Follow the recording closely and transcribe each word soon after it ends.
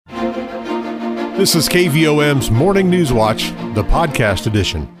This is KVOM's Morning News Watch, the podcast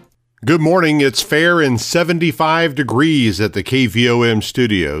edition. Good morning. It's fair and 75 degrees at the KVOM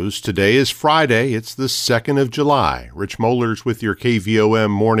studios. Today is Friday. It's the 2nd of July. Rich Mollers with your KVOM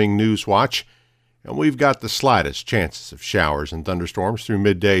Morning News Watch. And we've got the slightest chances of showers and thunderstorms through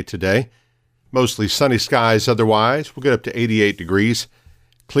midday today. Mostly sunny skies otherwise. We'll get up to 88 degrees.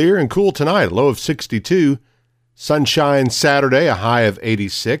 Clear and cool tonight, a low of 62. Sunshine Saturday, a high of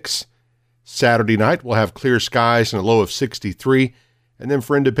 86. Saturday night, we'll have clear skies and a low of 63. And then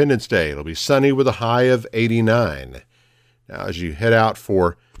for Independence Day, it'll be sunny with a high of 89. Now, as you head out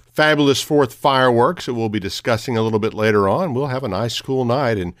for Fabulous 4th fireworks that we'll be discussing a little bit later on, we'll have a nice cool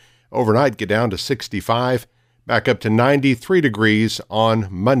night and overnight get down to 65, back up to 93 degrees on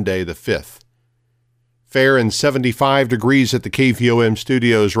Monday the 5th. Fair and 75 degrees at the KVOM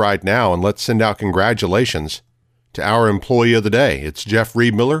studios right now, and let's send out congratulations to our employee of the day. It's Jeff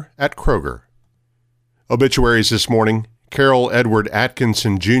Riedmiller at Kroger. Obituaries this morning. Carol Edward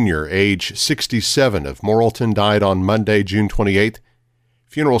Atkinson Jr., age 67, of Morrilton, died on Monday, June 28th.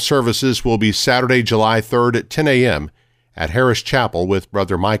 Funeral services will be Saturday, July 3rd at 10 a.m. at Harris Chapel with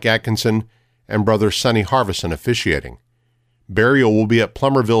Brother Mike Atkinson and Brother Sonny Harvison officiating. Burial will be at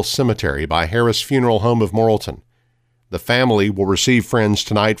Plummerville Cemetery by Harris Funeral Home of Morrilton. The family will receive friends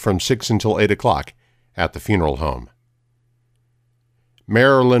tonight from 6 until 8 o'clock at the funeral home.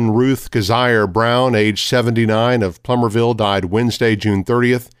 Marilyn Ruth Kazire Brown, age 79, of Plummerville, died Wednesday, June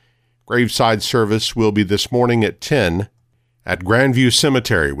 30th. Graveside service will be this morning at 10 at Grandview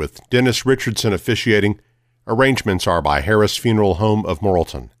Cemetery with Dennis Richardson officiating. Arrangements are by Harris Funeral Home of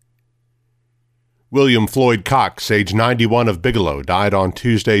Morrilton. William Floyd Cox, age 91, of Bigelow, died on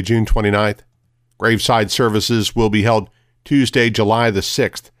Tuesday, June 29th. Graveside services will be held Tuesday, July the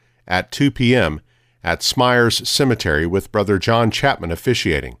 6th at 2 p.m. at Smyers Cemetery with Brother John Chapman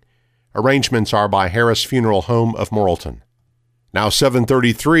officiating. Arrangements are by Harris Funeral Home of Morrilton. Now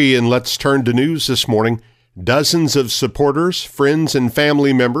 7:33, and let's turn to news this morning. Dozens of supporters, friends, and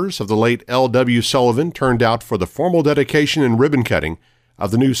family members of the late L.W. Sullivan turned out for the formal dedication and ribbon cutting of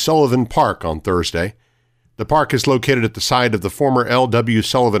the new Sullivan Park on Thursday. The park is located at the site of the former L.W.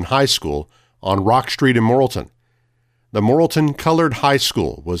 Sullivan High School on Rock Street in Morrilton. The Morrilton Colored High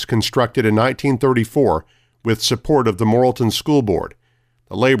School was constructed in 1934 with support of the Morrilton School Board,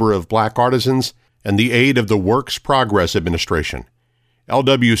 the labor of black artisans, and the aid of the Works Progress Administration.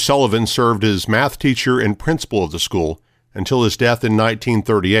 L.W. Sullivan served as math teacher and principal of the school until his death in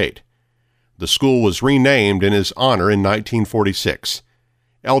 1938. The school was renamed in his honor in 1946.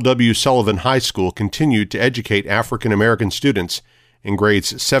 L.W. Sullivan High School continued to educate African American students in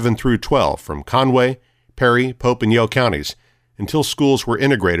grades 7 through 12 from Conway, Perry, Pope, and Yale counties until schools were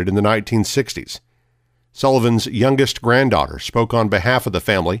integrated in the 1960s. Sullivan's youngest granddaughter spoke on behalf of the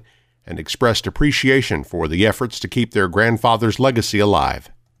family and expressed appreciation for the efforts to keep their grandfather's legacy alive.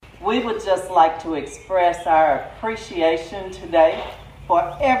 We would just like to express our appreciation today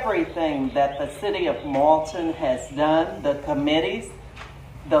for everything that the City of Morrilton has done, the committees,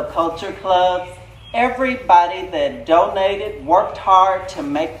 the culture clubs, everybody that donated, worked hard to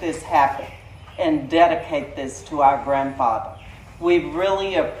make this happen and dedicate this to our grandfather. We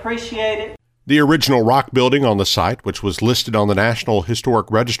really appreciate it. The original rock building on the site, which was listed on the National Historic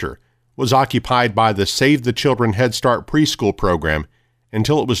Register, was occupied by the Save the Children Head Start preschool program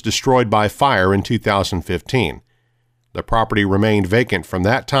until it was destroyed by fire in 2015. The property remained vacant from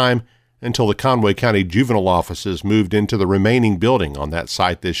that time until the Conway County Juvenile Offices moved into the remaining building on that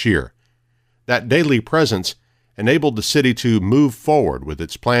site this year. That daily presence enabled the city to move forward with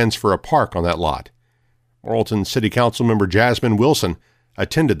its plans for a park on that lot. Morrilton City Council member Jasmine Wilson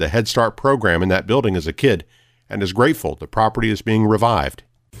attended the Head Start program in that building as a kid and is grateful the property is being revived.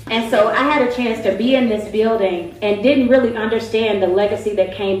 And so I had a chance to be in this building and didn't really understand the legacy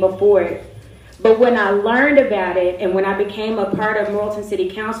that came before it. But when I learned about it and when I became a part of Morrilton City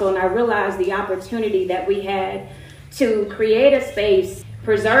Council and I realized the opportunity that we had to create a space,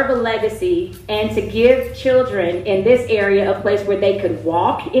 preserve a legacy, and to give children in this area a place where they could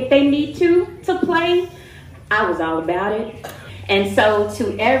walk if they need to play, I was all about it. And so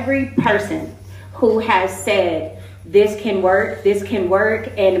to every person who has said, this can work,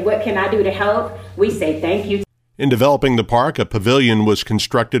 and what can I do to help, we say thank you. In developing the park, a pavilion was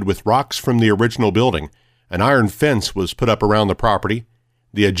constructed with rocks from the original building. An iron fence was put up around the property.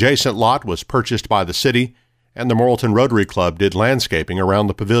 The adjacent lot was purchased by the city, and the Morrilton Rotary Club did landscaping around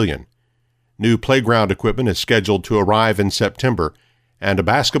the pavilion. New playground equipment is scheduled to arrive in September, and a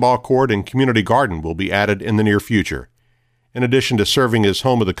basketball court and community garden will be added in the near future. In addition to serving as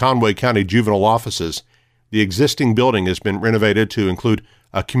home of the Conway County Juvenile Offices, The existing building has been renovated to include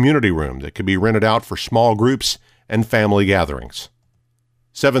a community room that could be rented out for small groups and family gatherings.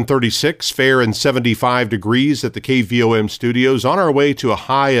 7:36, fair and 75 degrees at the KVOM studios, on our way to a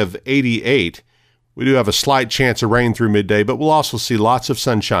high of 88. We do have a slight chance of rain through midday, but we'll also see lots of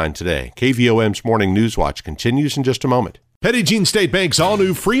sunshine today. KVOM's Morning News Watch continues in just a moment. Petit Jean State Bank's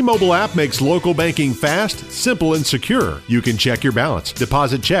all-new free mobile app makes local banking fast, simple, and secure. You can check your balance,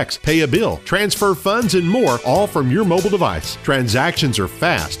 deposit checks, pay a bill, transfer funds, and more, all from your mobile device. Transactions are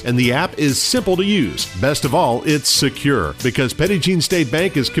fast, and the app is simple to use. Best of all, it's secure, because Petit Jean State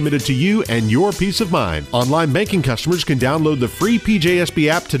Bank is committed to you and your peace of mind. Online banking customers can download the free PJSB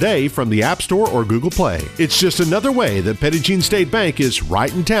app today from the App Store or Google Play. It's just another way that Petit Jean State Bank is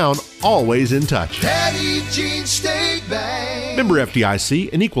right in town, always in touch. Petit Jean State Bank. Member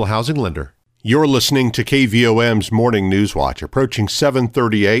FDIC, an equal housing lender. You're listening to KVOM's Morning News Watch, approaching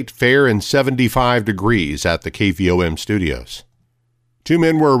 7:38, fair and 75 degrees at the KVOM studios. 2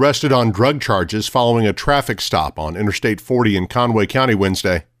 men were arrested on drug charges following a traffic stop on Interstate 40 in Conway County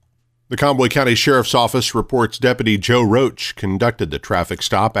Wednesday. The Conway County Sheriff's Office reports Deputy Joe Roach conducted the traffic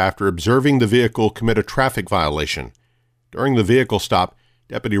stop after observing the vehicle commit a traffic violation. During the vehicle stop,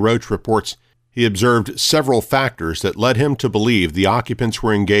 Deputy Roach reports he observed several factors that led him to believe the occupants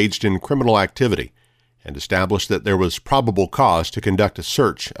were engaged in criminal activity and established that there was probable cause to conduct a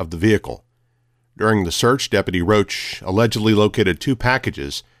search of the vehicle. During the search, Deputy Roach allegedly located 2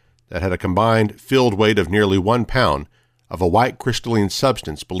 packages that had a combined filled weight of nearly 1 pound of a white crystalline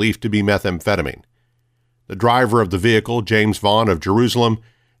substance believed to be methamphetamine. The driver of the vehicle, James Vaughn of Jerusalem,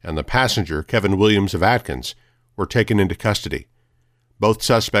 and the passenger, Kevin Williams of Atkins, were taken into custody. Both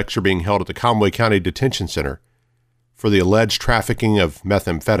suspects are being held at the Conway County Detention Center for the alleged trafficking of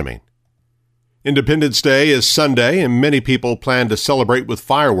methamphetamine. Independence Day is Sunday, and many people plan to celebrate with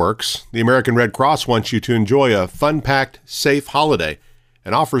fireworks. The American Red Cross wants you to enjoy a fun-packed, safe holiday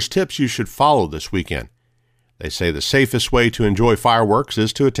and offers tips you should follow this weekend. They say the safest way to enjoy fireworks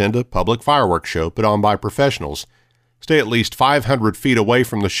is to attend a public fireworks show put on by professionals, stay at least 500 feet away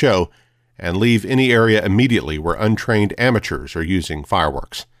from the show, and leave any area immediately where untrained amateurs are using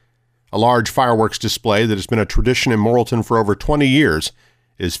fireworks. A large fireworks display that has been a tradition in Morrilton for over 20 years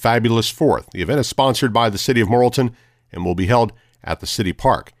is Fabulous 4th. The event is sponsored by the City of Morrilton and will be held at the City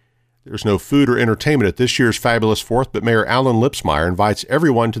Park. There's no food or entertainment at this year's Fabulous 4th, but Mayor Alan Lipsmeyer invites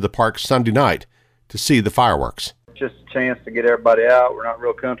everyone to the park Sunday night to see the fireworks. Just a chance to get everybody out. We're not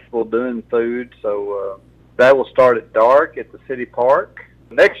real comfortable doing food, so that will start at dark at the City Park.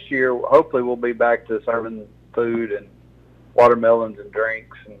 Next year, hopefully, we'll be back to serving food and watermelons and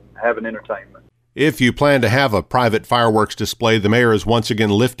drinks and having entertainment. If you plan to have a private fireworks display, the mayor is once again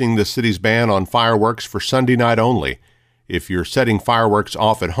lifting the city's ban on fireworks for Sunday night only. If you're setting fireworks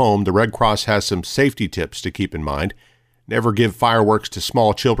off at home, the Red Cross has some safety tips to keep in mind. Never give fireworks to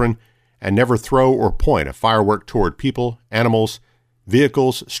small children, and never throw or point a firework toward people, animals,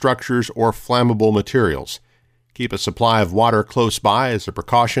 vehicles, structures, or flammable materials. Keep a supply of water close by as a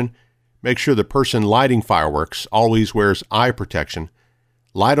precaution. Make sure the person lighting fireworks always wears eye protection.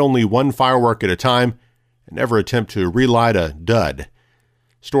 Light only 1 firework at a time, and never attempt to relight a dud.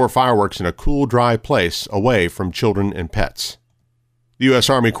 Store fireworks in a cool, dry place away from children and pets. The U.S.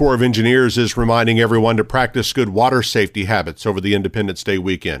 Army Corps of Engineers is reminding everyone to practice good water safety habits over the Independence Day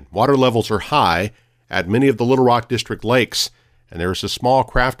weekend. Water levels are high at many of the Little Rock District lakes, and there is a small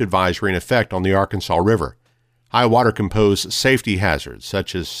craft advisory in effect on the Arkansas River. High water can pose safety hazards,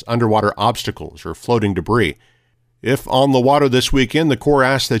 such as underwater obstacles or floating debris. If on the water this weekend, the Corps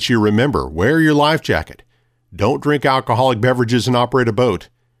asks that you remember, wear your life jacket, don't drink alcoholic beverages and operate a boat,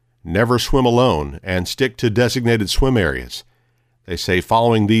 never swim alone, and stick to designated swim areas. They say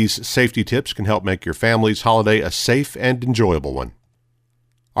following these safety tips can help make your family's holiday a safe and enjoyable one.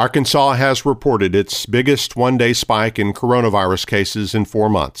 Arkansas has reported its biggest one-day spike in coronavirus cases in 4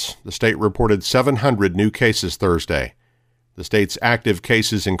 months. The state reported 700 new cases Thursday. The state's active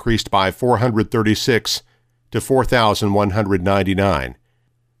cases increased by 436 to 4,199.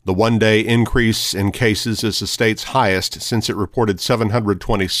 The one-day increase in cases is the state's highest since it reported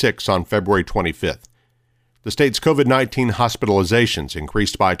 726 on February 25th. The state's COVID-19 hospitalizations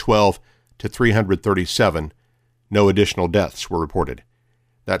increased by 12 to 337. No additional deaths were reported.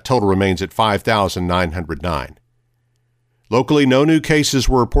 That total remains at 5,909. Locally, no new cases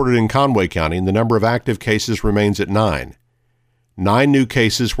were reported in Conway County, and the number of active cases remains at 9. 9 new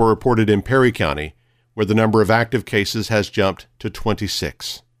cases were reported in Perry County, where the number of active cases has jumped to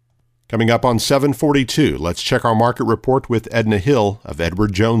 26. Coming up on 7:42, let's check our market report with Edna Hill of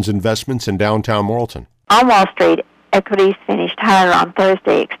Edward Jones Investments in downtown Morrilton. On Wall Street, Equities finished higher on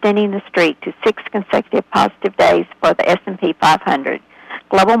Thursday, extending the streak to 6 consecutive positive days for the S&P 500.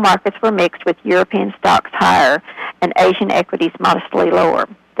 Global markets were mixed, with European stocks higher and Asian equities modestly lower.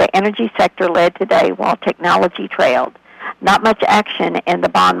 The energy sector led today while technology trailed. Not much action in the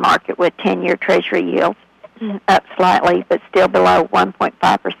bond market, with 10-year Treasury yields up slightly but still below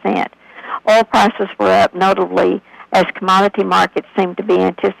 1.5%. Oil prices were up notably as commodity markets seem to be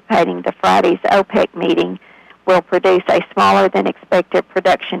anticipating the Friday's OPEC meeting will produce a smaller than expected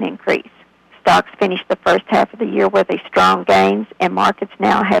production increase. Stocks finished the first half of the year with a strong gains, and markets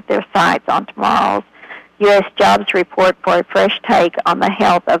now have their sights on tomorrow's U.S. jobs report for a fresh take on the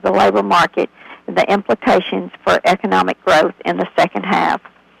health of the labor market and the implications for economic growth in the second half.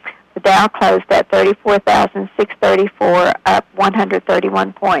 The Dow closed at 34,634, up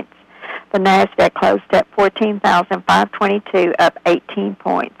 131 points. The NASDAQ closed at 14,522, up 18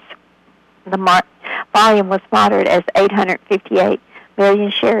 points. The volume was moderate as 858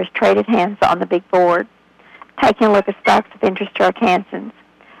 million shares traded hands on the big board. Taking a look at stocks of interest to Arkansans.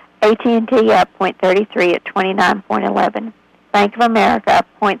 AT&T up 0.33 at 29.11. Bank of America up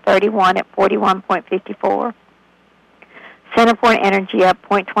 0.31 at 41.54. CenterPoint Energy up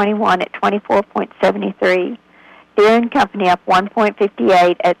 0.21 at 24.73. Deere & Company up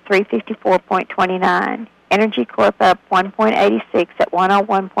 1.58 at 354.29. Energy Corp up 1.86 at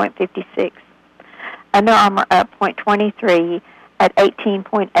 101.56. Under Armour up 0.23 at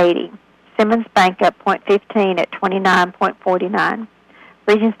 18.80. Simmons Bank up 0.15 at 29.49.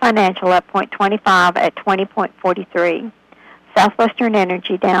 Regions Financial up 0.25 at 20.43. Southwestern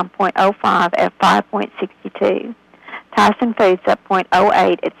Energy down 0.05 at 5.62. Tyson Foods up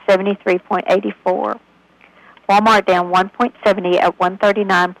 0.08 at 73.84. Walmart down 1.70 at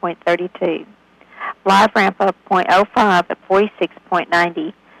 139.32. Live Ramp up 0.05 at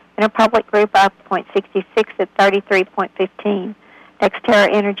 46.90. Interpublic Group up 0.66 at 33.15.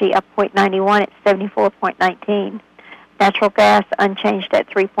 NextEra Energy up 0.91 at 74.19. Natural gas unchanged at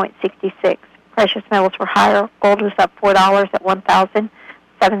 3.66. Precious metals were higher. Gold was up $4 at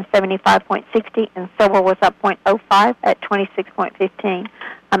 $1,775.60, and silver was up 0.05 at 26.15.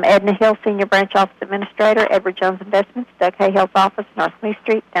 I'm Edna Hill, Senior Branch Office Administrator, Edward Jones Investments, Doug Hayhill's office, North Lee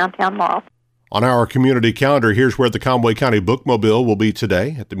Street, downtown Laurel. On our community calendar, here's where the Conway County Bookmobile will be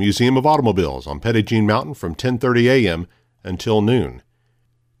today at the Museum of Automobiles on Petit Jean Mountain from 10:30 a.m. until noon.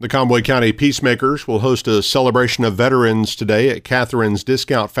 The Conway County Peacemakers will host a celebration of veterans today at Catherine's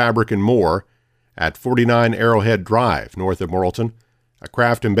Discount Fabric and More at 49 Arrowhead Drive, north of Morrilton. A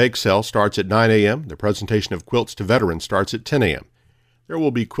craft and bake sale starts at 9 a.m. The presentation of quilts to veterans starts at 10 a.m. There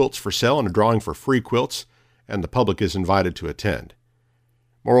will be quilts for sale and a drawing for free quilts, and the public is invited to attend.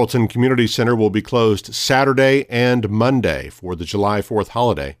 Morrilton Community Center will be closed Saturday and Monday for the July 4th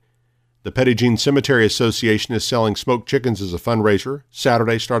holiday. The Petit Jean Cemetery Association is selling smoked chickens as a fundraiser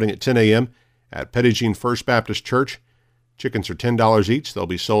Saturday starting at 10 a.m. at Petit Jean First Baptist Church. Chickens are $10 each. They'll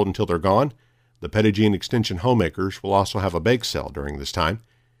be sold until they're gone. The Petit Jean Extension Homemakers will also have a bake sale during this time.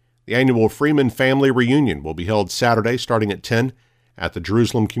 The annual Freeman Family Reunion will be held Saturday starting at 10 at the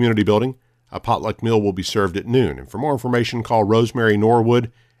Jerusalem Community Building. A potluck meal will be served at noon. And for more information, call Rosemary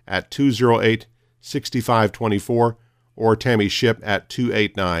Norwood at 208-6524 or Tammy Ship at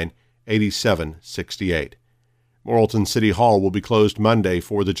 289-8768. Morrilton City Hall will be closed Monday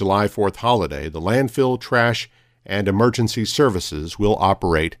for the July 4th holiday. The landfill, trash, and emergency services will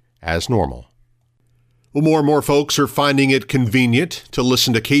operate as normal. Well, more and more folks are finding it convenient to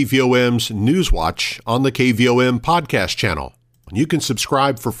listen to KVOM's Newswatch on the KVOM podcast channel. You can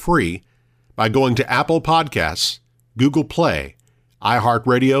subscribe for free by going to Apple Podcasts, Google Play,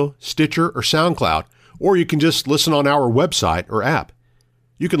 iHeartRadio, Stitcher, or SoundCloud, or you can just listen on our website or app.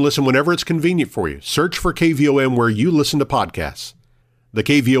 You can listen whenever it's convenient for you. Search for KVOM where you listen to podcasts. The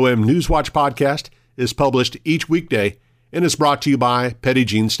KVOM Newswatch podcast is published each weekday and is brought to you by Petit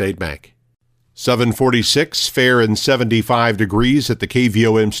Jean State Bank. 7:46, fair and 75 degrees at the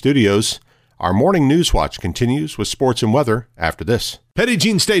KVOM studios. Our morning Newswatch continues with sports and weather after this. Petit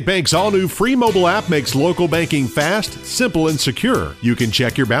Jean State Bank's all-new free mobile app makes local banking fast, simple, and secure. You can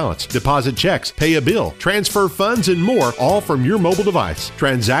check your balance, deposit checks, pay a bill, transfer funds, and more, all from your mobile device.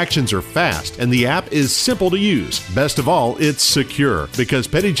 Transactions are fast, and the app is simple to use. Best of all, it's secure, because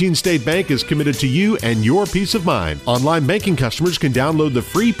Petit Jean State Bank is committed to you and your peace of mind. Online banking customers can download the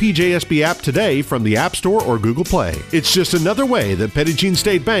free PJSB app today from the App Store or Google Play. It's just another way that Petit Jean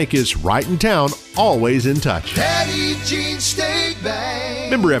State Bank is right in town, always in touch. Petit Jean State Bank.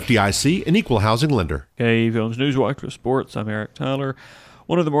 Member FDIC, an equal housing lender. KVOM's Newswatch for Sports. I'm Eric Tyler.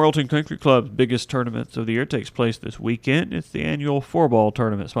 One of the Morrilton Country Club's biggest tournaments of the year takes place this weekend. It's the annual 4-ball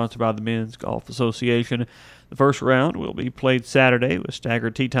tournament sponsored by the Men's Golf Association. The first round will be played Saturday with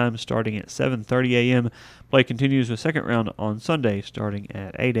staggered tee times starting at 7:30 a.m. Play continues with second round on Sunday starting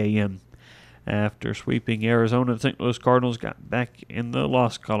at 8 a.m. After sweeping Arizona, the St. Louis Cardinals got back in the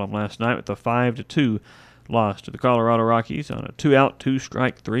loss column last night with a 5-2 loss to the Colorado Rockies on a 2-out,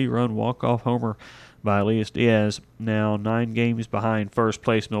 2-strike, 3-run walk-off homer by Elias Diaz. Now 9 games behind first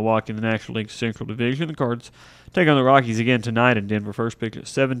place Milwaukee in the National League Central Division. The Cards take on the Rockies again tonight in Denver. First pitch at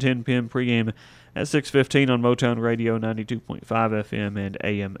 7:10 p.m. pregame at 6:15 on Motown Radio 92.5 FM and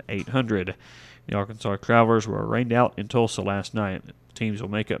AM 800. The Arkansas Travelers were rained out in Tulsa last night. The teams will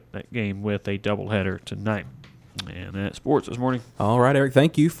make up that game with a doubleheader tonight. And that's sports this morning. All right, Eric,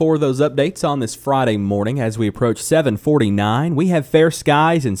 thank you for those updates on this Friday morning. As we approach 7:49, we have fair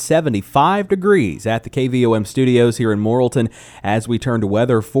skies and 75 degrees at the KVOM studios here in Morrilton. As we turn to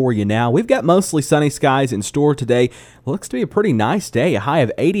weather for you now, we've got mostly sunny skies in store today. Looks to be a pretty nice day, a high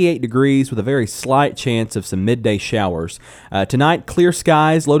of 88 degrees with a very slight chance of some midday showers. Tonight, clear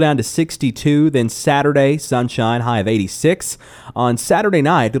skies, low down to 62. Then Saturday, sunshine, high of 86. On Saturday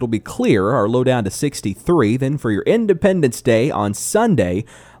night, it'll be clear, or low down to 63. Then for your Independence Day on Sunday,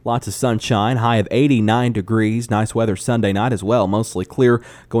 lots of sunshine, high of 89 degrees. Nice weather Sunday night as well, mostly clear,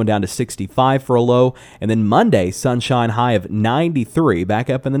 going down to 65 for a low. And then Monday, sunshine, high of 93,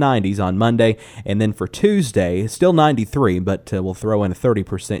 back up in the 90s on Monday. And then for Tuesday, still 93, but we'll throw in a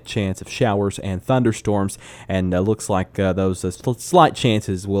 30% chance of showers and thunderstorms. And looks like those slight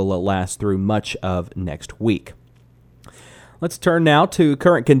chances will last through much of next week. Let's turn now to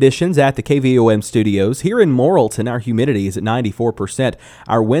current conditions at the KVOM studios. Here in Morrilton, our humidity is at 94%.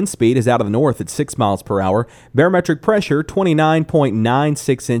 Our wind speed is out of the north at 6 miles per hour. Barometric pressure,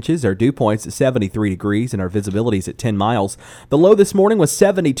 29.96 inches. Our dew point's at 73 degrees, and our visibility is at 10 miles. The low this morning was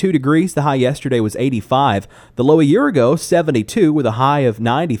 72 degrees. The high yesterday was 85. The low a year ago, 72, with a high of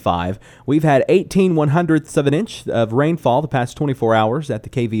 95. We've had 18/100ths of an inch of rainfall the past 24 hours at the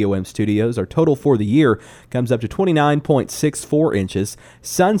KVOM studios. Our total for the year comes up to 29.64 inches.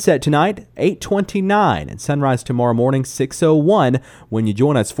 Sunset tonight, 8:29, and sunrise tomorrow morning, 6:01, when you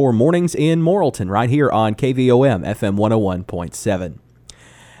join us for Mornings in Morrilton right here on KVOM FM 101.7.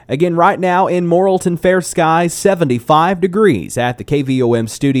 Again, right now in Morrilton, fair skies, 75 degrees at the KVOM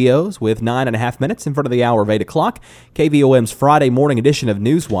studios with 9.5 minutes in front of the hour of 8 o'clock. KVOM's Friday morning edition of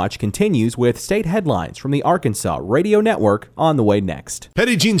Newswatch continues with state headlines from the Arkansas Radio Network on the way next.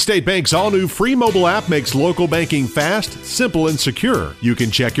 Petit Jean State Bank's all-new free mobile app makes local banking fast, simple, and secure. You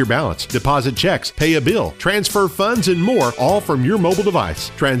can check your balance, deposit checks, pay a bill, transfer funds, and more, all from your mobile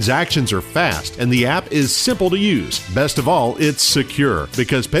device. Transactions are fast, and the app is simple to use. Best of all, it's secure,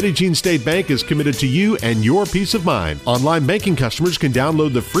 because Petit Jean State Bank is committed to you and your peace of mind. Online banking customers can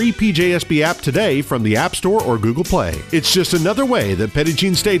download the free PJSB app today from the App Store or Google Play. It's just another way that Petit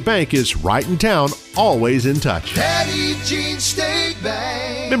Jean State Bank is right in town, always in touch. Petit Jean State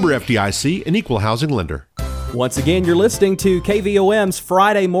Bank. Member FDIC, an equal housing lender. Once again, you're listening to KVOM's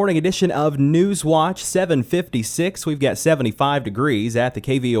Friday morning edition of Newswatch, 7:56. We've got 75 degrees at the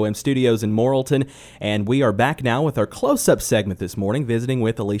KVOM studios in Morrilton, and we are back now with our close-up segment this morning, visiting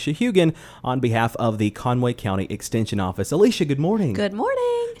with Alicia Hugan on behalf of the Conway County Extension Office. Alicia, good morning. Good morning.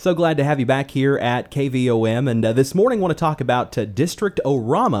 So glad to have you back here at KVOM, and this morning I want to talk about District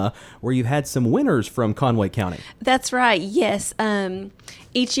O-Rama, where you've had some winners from Conway County. That's right, yes.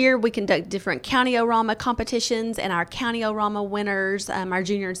 Each year we conduct different County O-Rama competitions, and our County O-Rama winners, our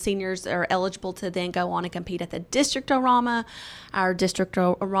junior and seniors, are eligible to then go on and compete at the District O-Rama. Our District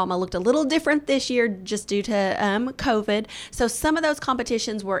O-Rama looked a little different this year just due to COVID. So some of those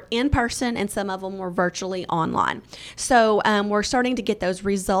competitions were in person and some of them were virtually online. So we're starting to get those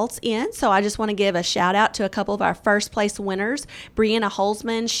results in. So I just want to give a shout out to a couple of our first place winners. Brianna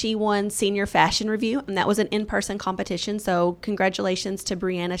Holzman, she won Senior Fashion Review, and that was an in-person competition. So congratulations to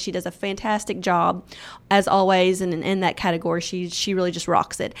Brianna. She does a fantastic job as always, and in that category she really just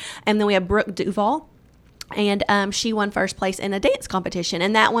rocks it. And then we have Brooke Duval, and she won first place in a dance competition,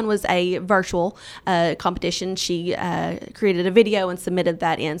 and that one was a virtual competition. She created a video and submitted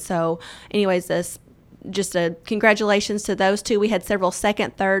that in. So anyways, just a congratulations to those two. We had several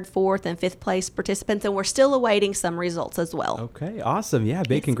second, third, fourth, and fifth place participants, and we're still awaiting some results as well. Okay, awesome. Yeah,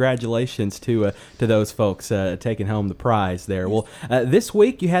 big congratulations to those folks taking home the prize there. Well, this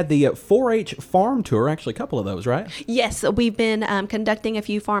week you had the 4-H farm tour, actually a couple of those, right? Yes, we've been conducting a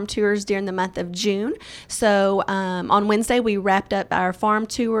few farm tours during the month of June. So on Wednesday we wrapped up our farm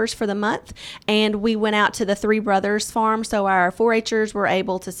tours for the month, and we went out to the Three Brothers farm. So our 4-H'ers were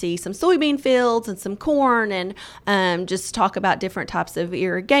able to see some soybean fields and some corn corn and just talk about different types of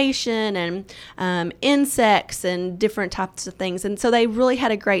irrigation and insects and different types of things. And so they really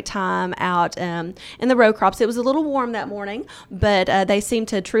had a great time out in the row crops. It was a little warm that morning, but they seemed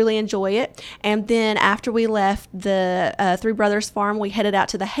to truly enjoy it. And then after we left the Three Brothers Farm, we headed out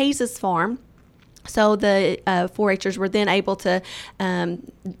to the Hayes' farm. So the 4-H'ers were then able to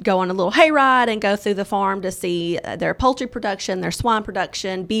go on a little hayride and go through the farm to see their poultry production, their swine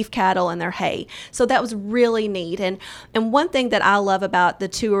production, beef cattle, and their hay. So that was really neat. And one thing that I love about the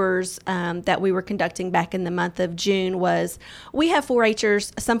tours that we were conducting back in the month of June was we have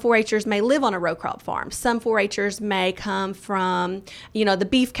 4-H'ers. Some 4-H'ers may live on a row crop farm. Some 4-H'ers may come from, the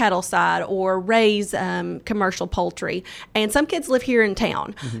beef cattle side or raise commercial poultry. And some kids live here in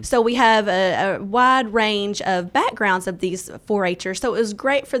town. Mm-hmm. So we have a wide range of backgrounds of these 4-H'ers. So it was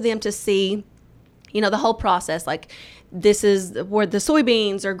great for them to see, the whole process. Like, this is where the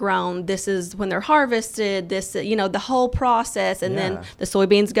soybeans are grown. This is when they're harvested. This, the whole process. And then the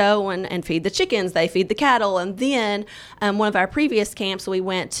soybeans go and feed the chickens. They feed the cattle. And then one of our previous camps, we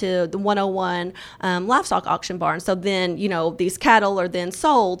went to the 101 livestock auction barn. So then, these cattle are then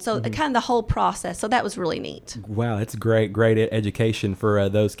sold. So kind of the whole process. So that was really neat. Wow, that's great education for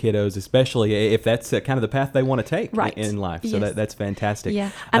those kiddos, especially if that's kind of the path they want to take in life. So that's fantastic.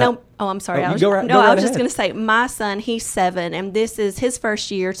 Yeah, I know. I'm sorry. I was just going to say, my son, he's 7, and this is his first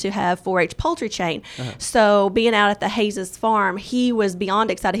year to have 4-H poultry chain. So being out at the Hayes' farm, he was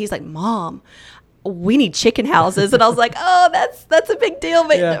beyond excited. He's like, Mom, we need chicken houses. And I was like, oh, that's a big deal.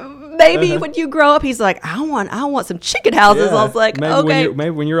 But maybe when you grow up, he's like, I want some chicken houses. I was like, okay.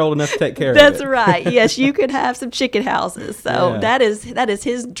 Maybe when you're old enough to take care of it. That's right. Yes, you could have some chicken houses. So that is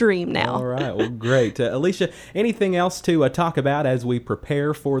his dream now. All right. Well, great. Alicia, anything else to talk about as we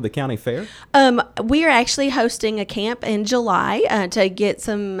prepare for the county fair? We are actually hosting a camp in July to get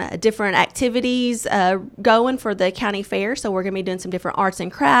some different activities going for the county fair. So we're going to be doing some different arts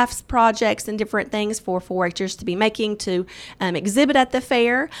and crafts projects and different things for 4-H'ers to be making to exhibit at the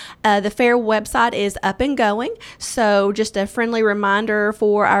fair. The fair website is up and going, so just a friendly reminder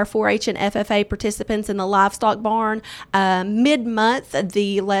for our 4-H and FFA participants in the livestock barn. Mid-month,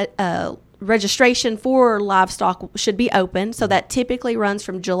 the registration for livestock should be open, so that typically runs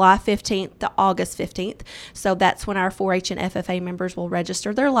from July 15th to August 15th. So that's when our 4-H and FFA members will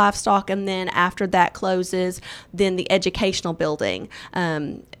register their livestock, and then after that closes, then the educational building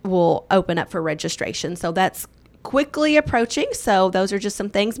will open up for registration. So that's quickly approaching. So those are just some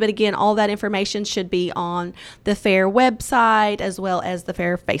things. But again, all that information should be on the fair website as well as the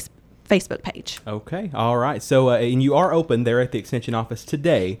fair Facebook page. Okay. All right. So, and you are open there at the Extension office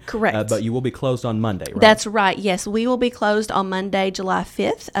today. Correct. But you will be closed on Monday, right? That's right. Yes, we will be closed on Monday, July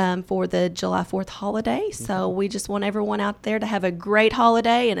 5th for the July 4th holiday. So we just want everyone out there to have a great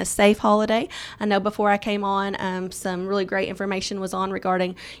holiday and a safe holiday. I know before I came on, some really great information was on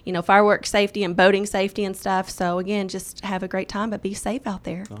regarding, fireworks safety and boating safety and stuff. So again, just have a great time, but be safe out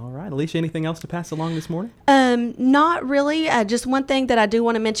there. All right. Alicia, anything else to pass along this morning? Not really. Just one thing that I do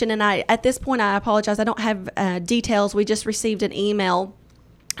want to mention, and at this point, I apologize. I don't have details. We just received an email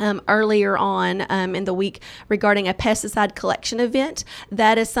earlier on in the week regarding a pesticide collection event.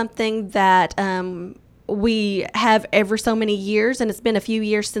 That is something that we have every so many years, and it's been a few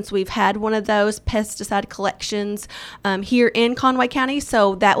years since we've had one of those pesticide collections here in Conway County.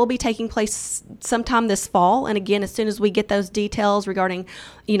 So that will be taking place sometime this fall. And again, as soon as we get those details regarding,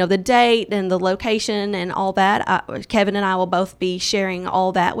 the date and the location and all that, Kevin and I will both be sharing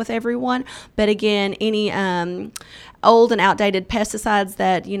all that with everyone. But again, any old and outdated pesticides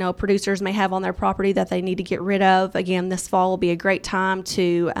that, producers may have on their property that they need to get rid of, again, this fall will be a great time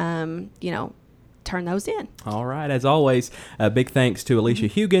to, turn those in. All right. As always, big thanks to Alicia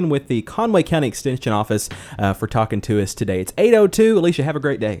Hugan with the Conway County Extension Office for talking to us today. It's 8:02. Alicia, have a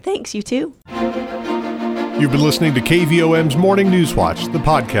great day. Thanks. You too. You've been listening to KVOM's Morning News Watch, the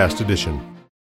podcast edition.